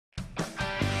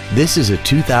This is a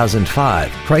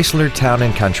 2005 Chrysler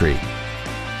Town & Country.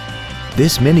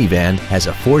 This minivan has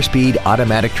a 4-speed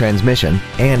automatic transmission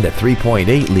and a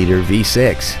 3.8-liter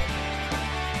V6.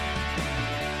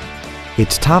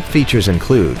 Its top features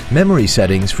include memory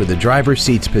settings for the driver's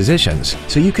seat's positions,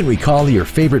 so you can recall your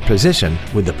favorite position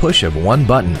with the push of one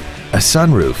button, a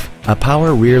sunroof, a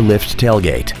power rear lift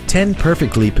tailgate, 10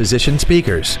 perfectly positioned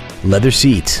speakers, leather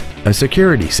seats, a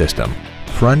security system,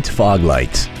 front fog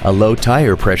lights, a low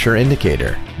tire pressure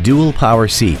indicator, dual power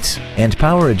seats, and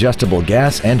power adjustable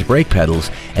gas and brake pedals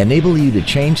enable you to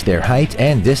change their height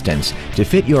and distance to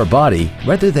fit your body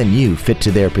rather than you fit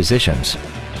to their positions.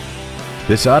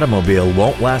 This automobile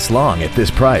won't last long at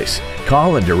this price.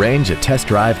 Call and arrange a test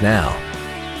drive now.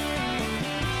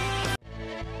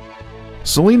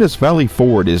 Salinas Valley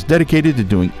Ford is dedicated to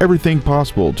doing everything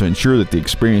possible to ensure that the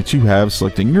experience you have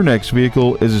selecting your next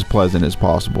vehicle is as pleasant as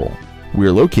possible. We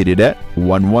are located at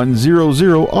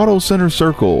 1100 Auto Center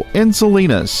Circle in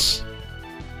Salinas.